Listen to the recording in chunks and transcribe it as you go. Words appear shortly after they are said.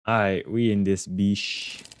Alright, we in this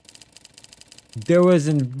beach. There was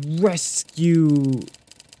a rescue.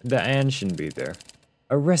 The Anne shouldn't be there.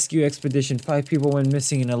 A rescue expedition. 5 people went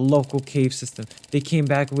missing in a local cave system. They came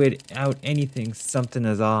back without anything. Something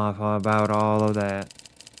is off about all of that.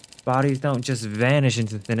 Bodies don't just vanish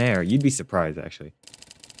into thin air. You'd be surprised, actually.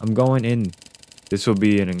 I'm going in. This will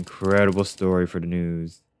be an incredible story for the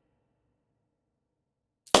news.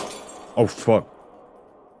 Oh, fuck.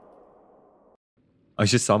 I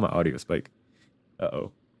just saw my audio spike.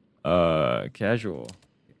 Uh-oh. Casual.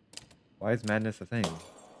 Why is madness a thing?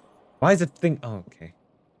 Why is it thing? Oh, okay.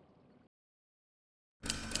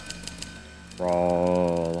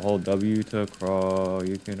 Crawl. Hold W to crawl.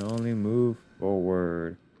 You can only move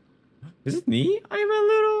forward. Is it me? I'm a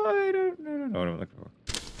little... I don't know what I'm looking for.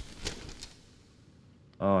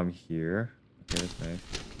 Oh, I'm here. Okay, that's nice.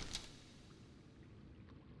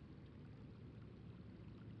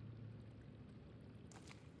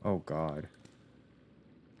 Oh, God.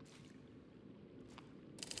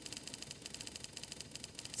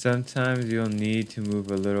 Sometimes you'll need to move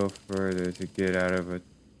a little further to get out of a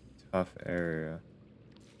tough area.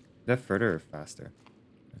 Is that further or faster?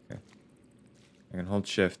 Okay. I can hold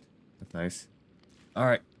shift. That's nice.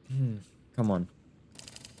 Alright. Come on.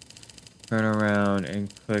 Turn around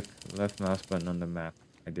and click left mouse button on the map.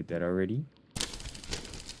 I did that already.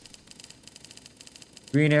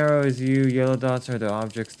 Green arrow is you. Yellow dots are the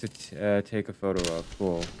objects to take a photo of.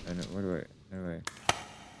 Cool. And where do I...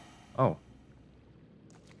 Oh.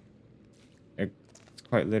 It's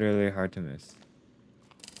quite literally hard to miss.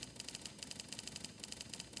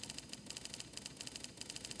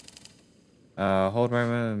 Hold right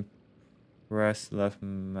mouse and press left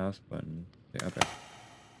mouse button. Yeah, okay.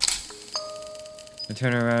 And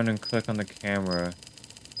turn around and click on the camera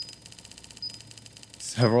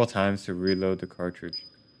several times to reload the cartridge.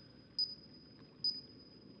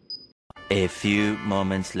 A few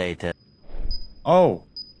moments later. Oh!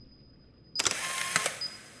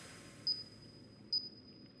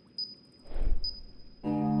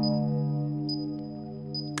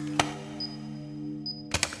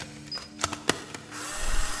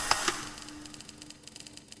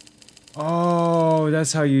 Oh,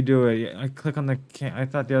 that's how you do it. I click on the I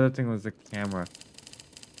thought the other thing was the camera.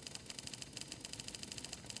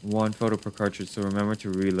 1 photo per cartridge, so remember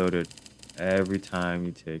to reload it every time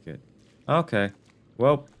you take it. Okay.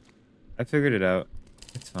 Well, I figured it out.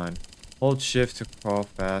 It's fine. Hold shift to crawl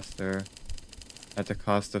faster at the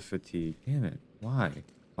cost of fatigue. Damn it. Why?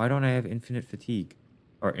 Why don't I have infinite fatigue?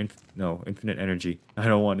 Or no, infinite energy. I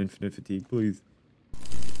don't want infinite fatigue, please.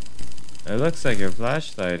 It looks like your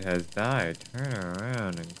flashlight has died. Turn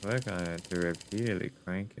around and click on it to repeatedly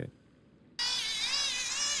crank it.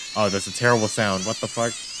 Oh, that's a terrible sound. What the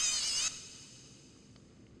fuck?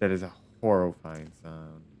 That is a horrifying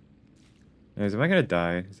sound. Anyways, am I gonna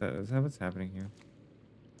die? Is that what's happening here?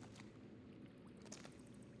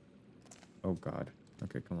 Oh god.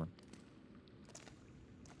 Okay, come on.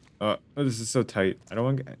 Oh, this is so tight. I don't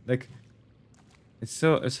want like it's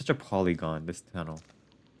such a polygon, this tunnel.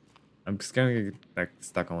 I'm just gonna get like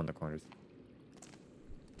stuck on one of the corners.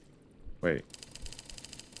 Wait.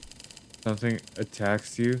 Something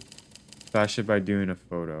attacks you? Flash it by doing a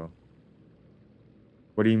photo.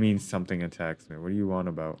 What do you mean something attacks me? What do you want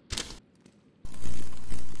about?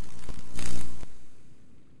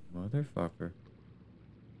 Motherfucker.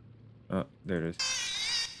 Oh, there it is.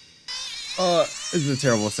 Oh, this is a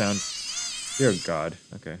terrible sound. Dear God.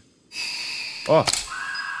 Okay. Oh. What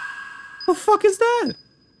the fuck is that?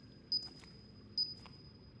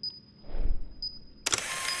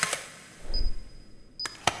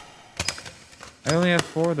 I only have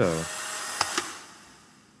 4 though.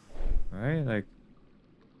 Right? Like.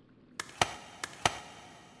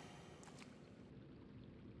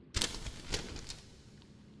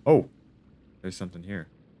 Oh. There's something here.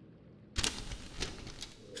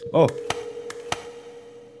 Oh.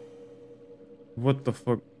 What the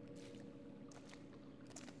fuck?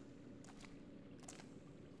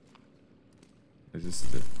 Is this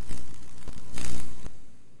the...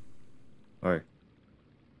 Alright.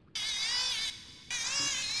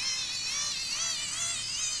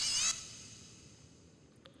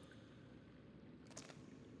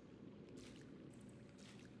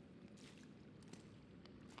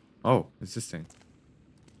 Oh, it's this thing.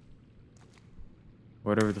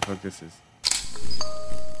 Whatever the fuck this is.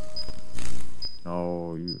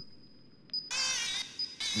 No, you...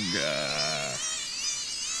 Gah.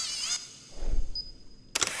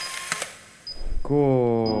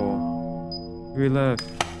 Cool. 3 left.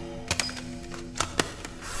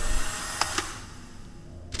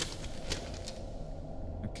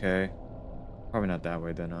 Okay. Probably not that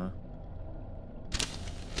way then, huh?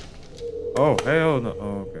 Oh, hell no.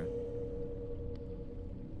 Oh, okay.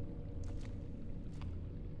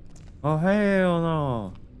 Oh, hell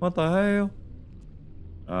no. What the hell?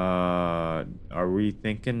 Are we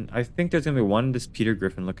thinking? I think there's gonna be one in this Peter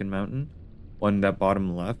Griffin looking mountain, one in that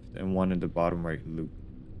bottom left, and one in the bottom right loop.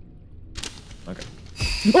 Okay.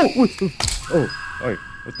 Oh, what's the? Oh, wait.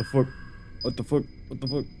 What the fuck? What the fuck? What the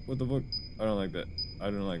fuck? What the fuck? I don't like that. I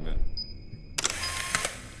don't like that.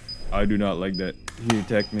 I do not like that. He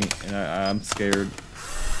attacked me, and I'm scared.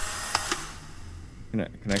 Can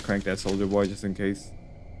I crank that soldier boy just in case?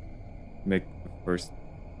 Make the first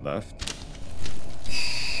left.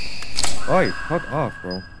 Oi, fuck off,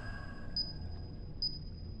 bro.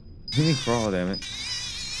 Let me crawl, damn it.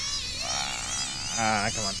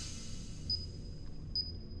 Come on.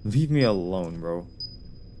 Leave me alone, bro.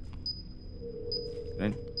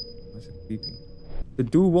 Then, what's it beeping? The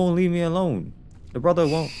dude won't leave me alone. The brother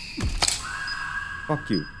won't. Fuck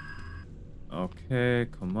you. Okay,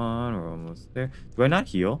 come on, we're almost there. Do I not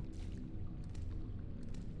heal?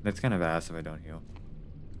 That's kind of ass if I don't heal.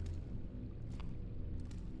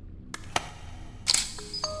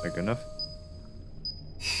 Like enough?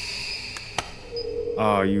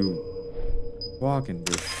 Oh, you walking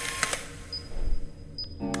dude.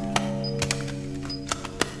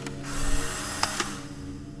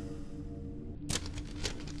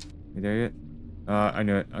 You there yet? I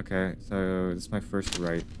knew it. Okay, so this is my first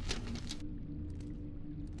right.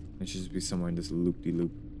 It should just be somewhere in this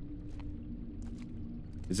loop-de-loop.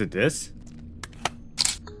 Is it this?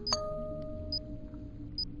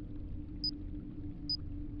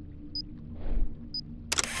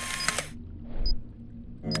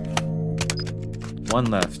 One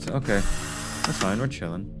left. Okay. That's fine. We're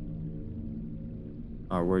chilling.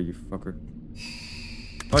 Oh, where are you, fucker?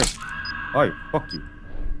 Oi! Oi! Fuck you.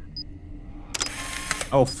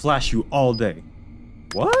 I will flash you all day.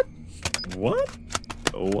 What? What?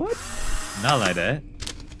 What? Not like that.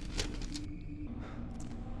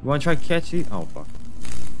 You wanna try catch these? Oh, fuck.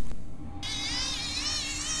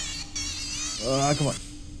 Come on.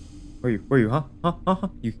 Where are you? Where are you, huh? Huh?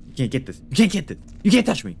 You can't get this. You can't get this. You can't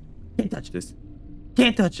touch me. You can't touch this.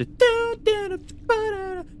 Can't touch it.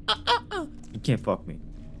 You can't fuck me.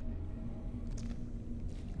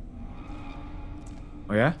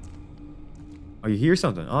 Oh, yeah? Oh, you hear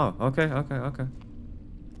something? Oh, okay. Hold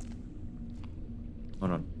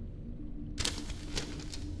on.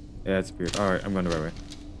 Yeah, it's weird. Alright, I'm going the right way.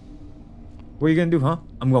 What are you gonna do, huh?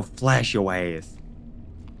 I'm gonna flash your ass.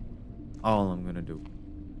 All I'm gonna do.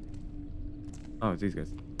 Oh, it's these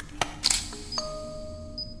guys.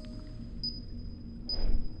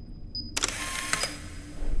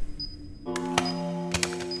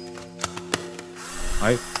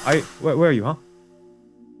 Where are you, huh?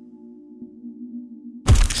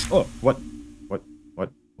 Oh, what?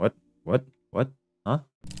 Huh?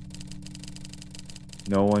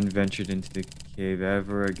 No one ventured into the cave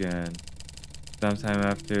ever again. Sometime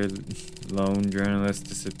after lone journalist's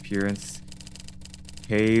disappearance,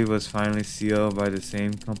 cave was finally sealed by the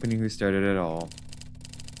same company who started it all.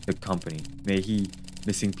 The company. May he,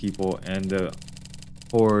 missing people, and the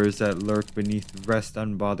horrors that lurk beneath rest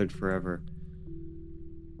unbothered forever.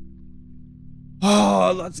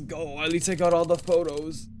 Oh, let's go. At least I got all the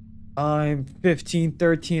photos. I'm 15,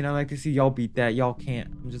 13. I like to see y'all beat that. Y'all can't.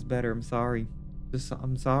 I'm just better. I'm sorry.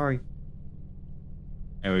 I'm sorry.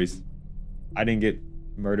 Anyways, I didn't get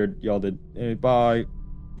murdered. Y'all did. Bye.